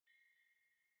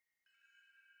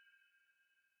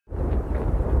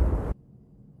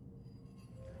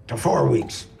To 4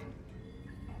 weeks.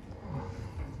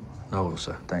 No,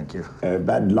 sir, thank you.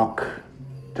 Bad luck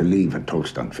to leave a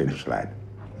toast unfinished, lad.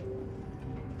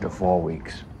 To 4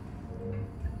 weeks.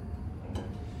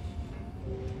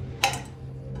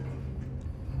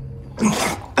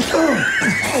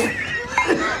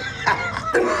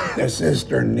 The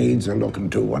sister needs a looking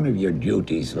to one of your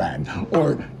duties, lad.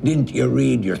 Or didn't you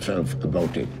read yourself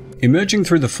about it? Emerging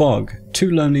through the fog,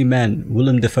 two lonely men,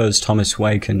 Willem Dafoe's Thomas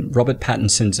Wake and Robert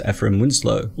Pattinson's Ephraim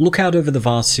Winslow, look out over the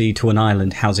vast sea to an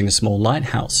island housing a small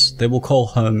lighthouse they will call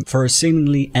home for a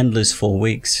seemingly endless 4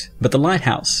 weeks. But the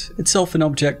lighthouse, itself an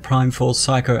object prime for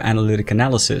psychoanalytic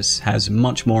analysis, has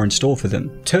much more in store for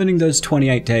them, turning those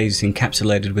 28 days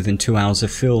encapsulated within 2 hours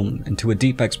of film into a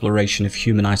deep exploration of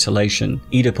human isolation,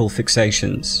 Oedipal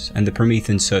fixations, and the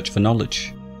Promethean search for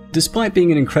knowledge. Despite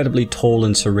being an incredibly tall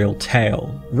and surreal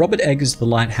tale, Robert Eggers' The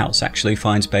Lighthouse actually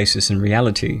finds basis in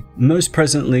reality. Most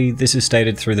presently, this is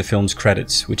stated through the film's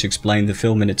credits, which explain the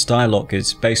film and its dialogue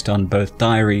is based on both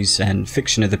diaries and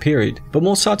fiction of the period, but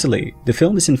more subtly, the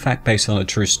film is in fact based on a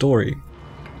true story.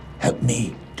 Help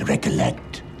me to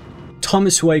recollect.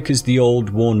 Thomas Wake is the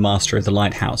old, worn master of the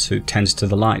lighthouse who tends to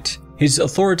the light. His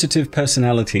authoritative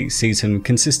personality sees him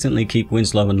consistently keep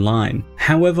Winslow in line.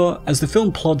 However, as the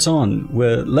film plods on,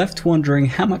 we're left wondering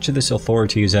how much of this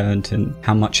authority is earned and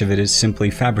how much of it is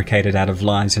simply fabricated out of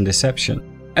lies and deception.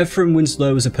 Ephraim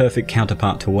Winslow is a perfect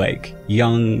counterpart to Wake,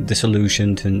 young,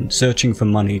 disillusioned, and searching for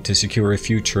money to secure a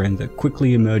future in the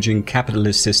quickly emerging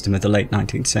capitalist system of the late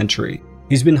 19th century.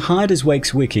 He's been hired as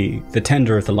Wake's wiki, the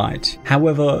tender of the light.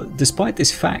 However, despite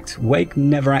this fact, Wake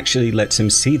never actually lets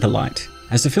him see the light.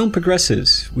 As the film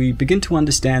progresses, we begin to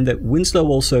understand that Winslow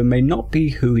also may not be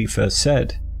who he first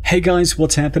said. Hey guys,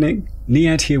 what's happening?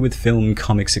 Niad here with Film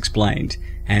Comics Explained,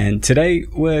 and today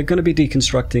we're going to be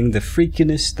deconstructing the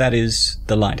freakiness that is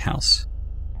the lighthouse.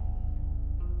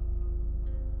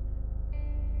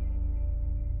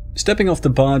 Stepping off the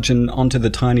barge and onto the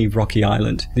tiny rocky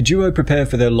island, the duo prepare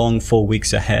for their long 4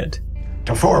 weeks ahead.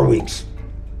 To 4 weeks.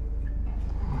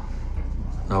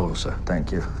 No, sir,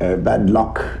 thank you. Bad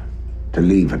luck to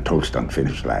leave a toast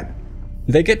unfinished, lad.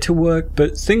 They get to work,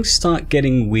 but things start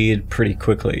getting weird pretty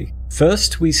quickly.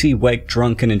 First, we see Wake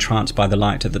drunk and entranced by the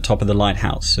light at the top of the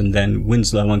lighthouse, and then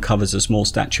Winslow uncovers a small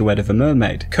statuette of a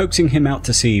mermaid, coaxing him out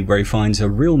to sea where he finds a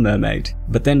real mermaid,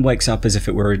 but then wakes up as if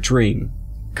it were a dream.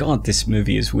 God, this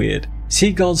movie is weird.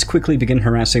 Seagulls quickly begin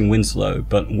harassing Winslow,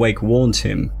 but Wake warns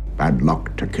him. Bad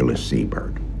luck to kill a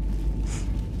seabird.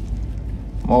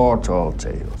 More tall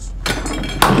tales.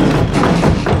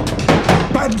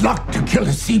 Bad luck to kill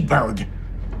a seabird.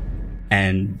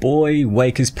 And boy,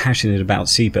 Wake is passionate about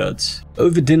seabirds.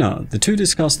 Over dinner, the two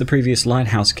discuss the previous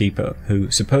lighthouse keeper, who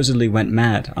supposedly went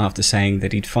mad after saying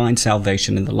that he'd find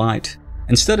salvation in the light.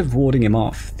 Instead of warding him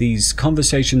off, these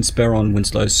conversations spur on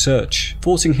Winslow's search,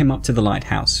 forcing him up to the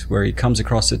lighthouse, where he comes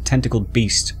across a tentacled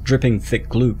beast dripping thick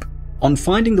gloop. On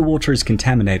finding the water is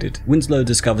contaminated, Winslow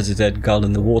discovers a dead gull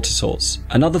in the water source.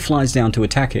 Another flies down to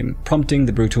attack him, prompting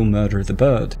the brutal murder of the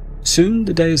bird. Soon,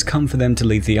 the day has come for them to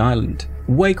leave the island.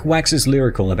 Wake waxes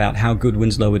lyrical about how good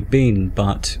Winslow had been,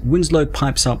 but Winslow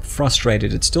pipes up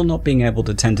frustrated at still not being able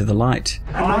to tend to the light.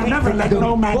 And I'll never let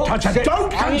no man touch it.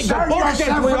 Don't concern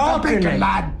yourself with the beacon,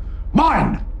 lad.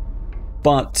 Mine!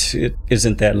 But it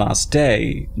isn't their last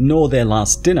day, nor their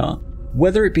last dinner.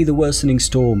 Whether it be the worsening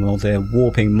storm or their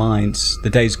warping minds, the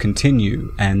days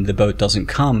continue, and the boat doesn't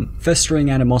come,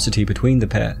 festering animosity between the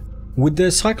pair. With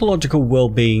their psychological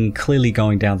well-being clearly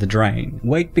going down the drain,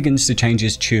 Wake begins to change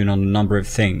his tune on a number of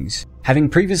things. Having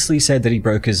previously said that he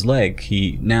broke his leg,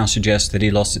 he now suggests that he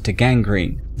lost it to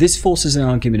gangrene. This forces an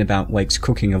argument about Wake's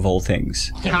cooking of all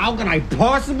things. How can I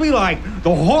possibly like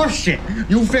the horse shit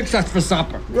you fix us for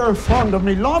supper? You're fond of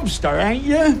me lobster, ain't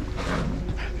you?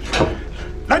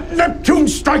 Let Neptune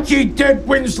strike ye dead,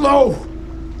 Winslow!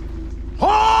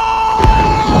 Hark!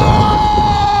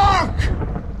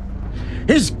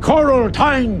 His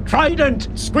coral-tined trident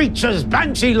screeches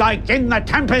banshee-like in the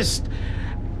tempest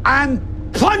and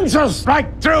plunges right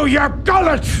through your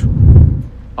gullet!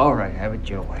 All right, have it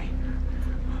your way.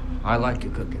 I like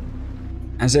your cooking.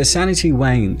 As their sanity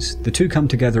wanes, the two come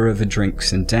together over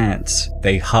drinks and dance.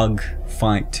 They hug,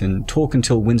 fight, and talk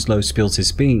until Winslow spills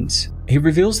his beans. He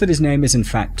reveals that his name is in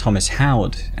fact Thomas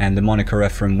Howard, and the moniker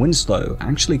Ephraim Winslow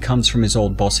actually comes from his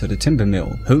old boss at a timber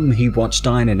mill, whom he watched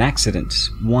die in an accident,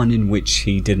 one in which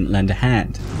he didn't lend a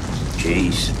hand.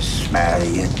 Jesus,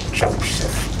 Mary and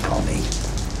Joseph, Tommy.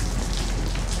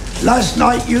 Last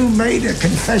night you made a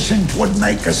confession 'twould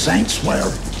make a saint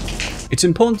swear. It's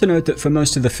important to note that for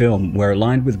most of the film, we're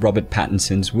aligned with Robert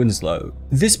Pattinson's Winslow.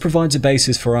 This provides a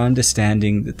basis for our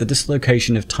understanding that the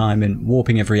dislocation of time and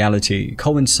warping of reality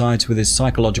coincides with his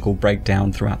psychological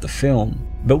breakdown throughout the film.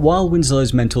 But while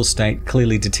Winslow's mental state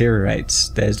clearly deteriorates,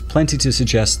 there's plenty to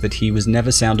suggest that he was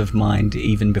never sound of mind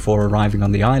even before arriving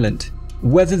on the island.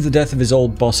 Whether the death of his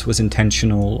old boss was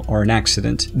intentional or an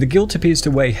accident, the guilt appears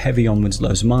to weigh heavy on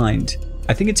Winslow's mind.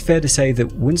 I think it's fair to say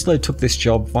that Winslow took this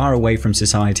job far away from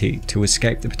society to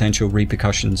escape the potential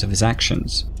repercussions of his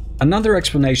actions. Another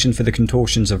explanation for the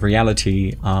contortions of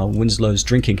reality are Winslow's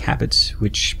drinking habits,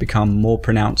 which become more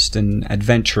pronounced and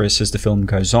adventurous as the film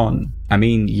goes on. I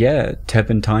mean, yeah,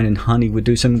 turpentine and honey would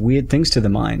do some weird things to the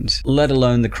mind, let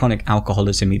alone the chronic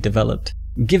alcoholism he developed.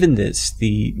 Given this,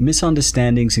 the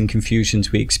misunderstandings and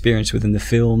confusions we experience within the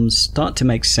films start to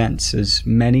make sense, as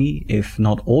many, if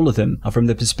not all of them, are from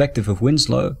the perspective of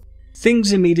Winslow.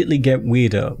 Things immediately get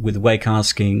weirder, with Wake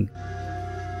asking,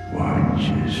 "Why'd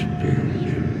you spill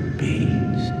your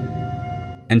beans?"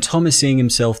 and Thomas seeing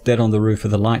himself dead on the roof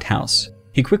of the lighthouse.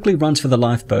 He quickly runs for the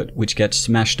lifeboat, which gets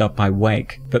smashed up by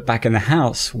Wake, but back in the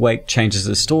house, Wake changes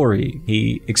the story.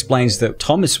 He explains that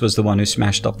Thomas was the one who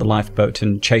smashed up the lifeboat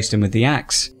and chased him with the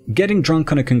axe. Getting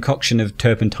drunk on a concoction of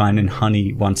turpentine and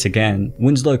honey once again,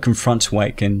 Winslow confronts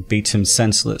Wake and beats him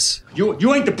senseless.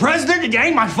 You ain't the president, and you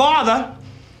ain't my father,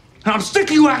 and I'm sick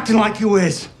of you acting like you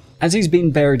is. As he's been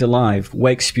buried alive,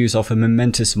 Wake spews off a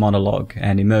momentous monologue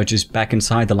and emerges back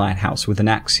inside the lighthouse with an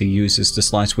axe he uses to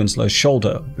slice Winslow's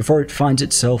shoulder before it finds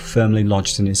itself firmly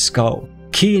lodged in his skull.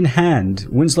 Key in hand,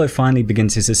 Winslow finally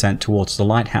begins his ascent towards the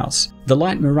lighthouse. The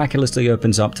light miraculously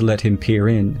opens up to let him peer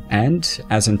in, and,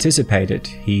 as anticipated,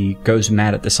 he goes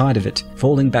mad at the sight of it,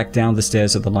 falling back down the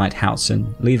stairs of the lighthouse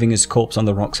and leaving his corpse on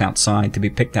the rocks outside to be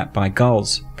picked at by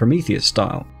gulls, Prometheus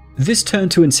style. This turn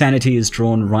to insanity is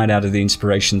drawn right out of the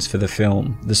inspirations for the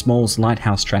film, the Small's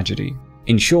lighthouse tragedy.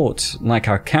 In short, like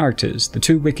our characters, the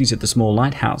two wickies at the small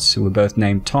lighthouse, who were both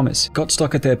named Thomas, got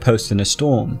stuck at their post in a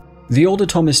storm. The older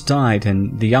Thomas died,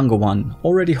 and the younger one,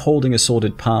 already holding a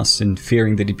sordid past and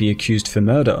fearing that he'd be accused for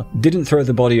murder, didn't throw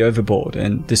the body overboard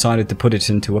and decided to put it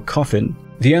into a coffin.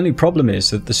 The only problem is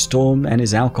that the storm and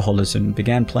his alcoholism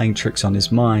began playing tricks on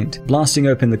his mind, blasting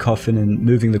open the coffin and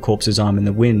moving the corpse's arm in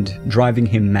the wind, driving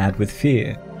him mad with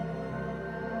fear.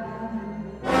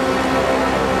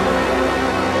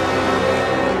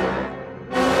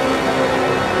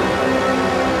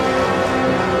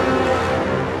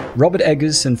 Robert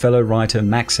Eggers and fellow writer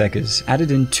Max Eggers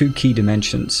added in two key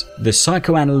dimensions, the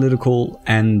psychoanalytical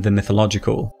and the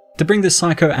mythological. To bring the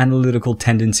psychoanalytical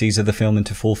tendencies of the film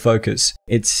into full focus,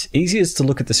 it's easiest to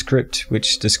look at the script,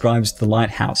 which describes the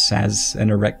lighthouse as an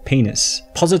erect penis,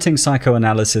 positing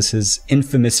psychoanalysis's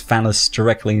infamous phallus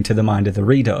directly into the mind of the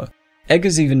reader.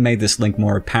 Eggers even made this link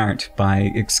more apparent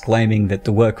by exclaiming that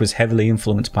the work was heavily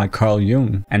influenced by Carl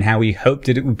Jung, and how he hoped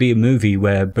that it would be a movie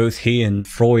where both he and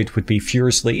Freud would be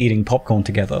furiously eating popcorn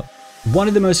together. One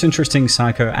of the most interesting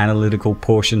psychoanalytical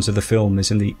portions of the film is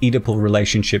in the Oedipal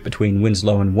relationship between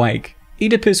Winslow and Wake.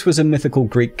 Oedipus was a mythical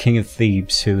Greek king of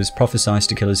Thebes who was prophesied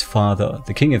to kill his father,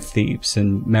 the king of Thebes,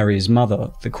 and marry his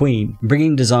mother, the queen,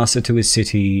 bringing disaster to his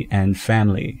city and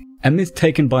family. A myth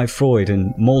taken by Freud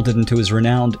and molded into his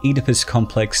renowned Oedipus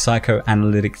complex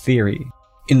psychoanalytic theory.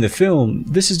 In the film,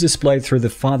 this is displayed through the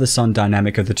father-son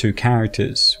dynamic of the two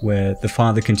characters, where the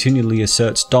father continually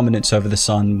asserts dominance over the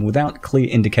son without clear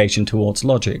indication towards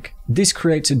logic. This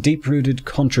creates a deep-rooted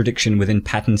contradiction within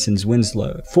Pattinson's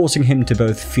Winslow, forcing him to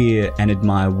both fear and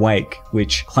admire Wake,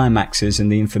 which climaxes in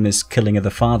the infamous killing of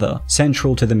the father,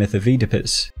 central to the myth of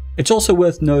Oedipus. It's also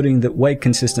worth noting that Wake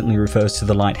consistently refers to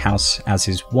the lighthouse as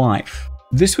his wife.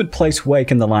 This would place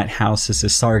Wake and the lighthouse as the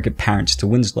surrogate parents to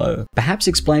Winslow, perhaps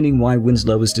explaining why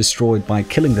Winslow was destroyed by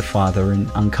killing the father and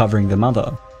uncovering the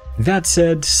mother. That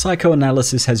said,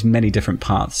 psychoanalysis has many different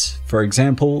paths. For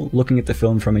example, looking at the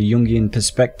film from a Jungian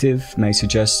perspective may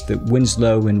suggest that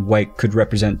Winslow and Wake could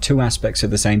represent two aspects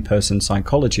of the same person's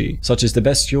psychology, such as the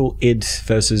bestial id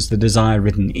versus the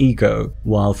desire-ridden ego,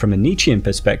 while from a Nietzschean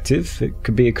perspective, it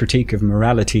could be a critique of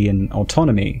morality and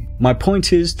autonomy. My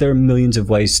point is, there are millions of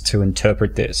ways to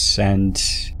interpret this, and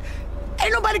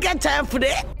ain't nobody got time for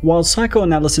that. While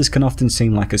psychoanalysis can often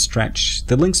seem like a stretch,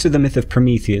 the links to the myth of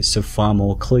Prometheus are far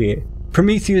more clear.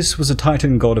 Prometheus was a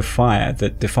titan god of fire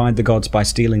that defied the gods by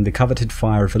stealing the coveted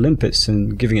fire of Olympus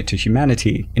and giving it to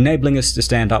humanity, enabling us to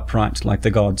stand upright like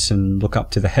the gods and look up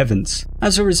to the heavens.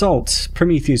 As a result,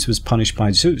 Prometheus was punished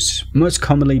by Zeus, most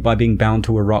commonly by being bound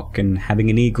to a rock and having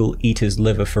an eagle eat his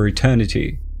liver for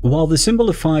eternity. While the symbol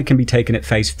of fire can be taken at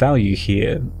face value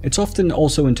here, it's often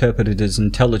also interpreted as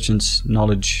intelligence,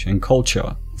 knowledge, and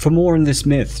culture. For more on this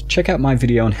myth, check out my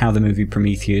video on how the movie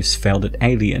Prometheus failed at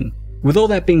Alien. With all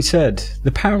that being said,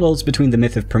 the parallels between the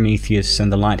myth of Prometheus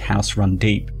and the lighthouse run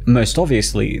deep. Most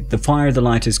obviously, the fire of the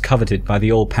light is coveted by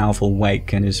the all-powerful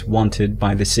Wake and is wanted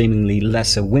by the seemingly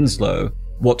lesser Winslow.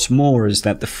 What's more is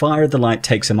that the fire of the light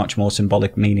takes a much more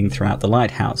symbolic meaning throughout the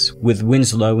lighthouse, with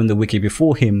Winslow and the wiki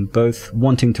before him both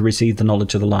wanting to receive the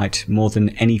knowledge of the light more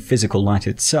than any physical light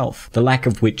itself, the lack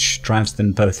of which drives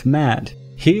them both mad.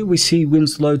 Here we see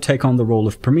Winslow take on the role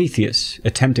of Prometheus,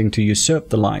 attempting to usurp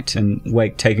the light, and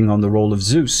Wake taking on the role of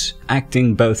Zeus,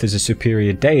 acting both as a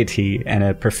superior deity and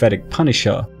a prophetic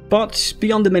punisher. But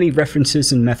beyond the many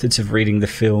references and methods of reading the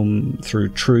film through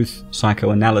truth,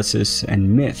 psychoanalysis,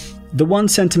 and myth, the one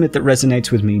sentiment that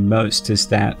resonates with me most is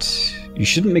that you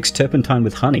shouldn't mix turpentine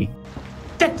with honey.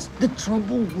 That's the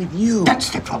trouble with you. That's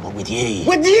the trouble with ye.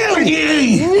 With you! With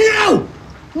ye! No!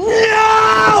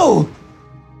 No!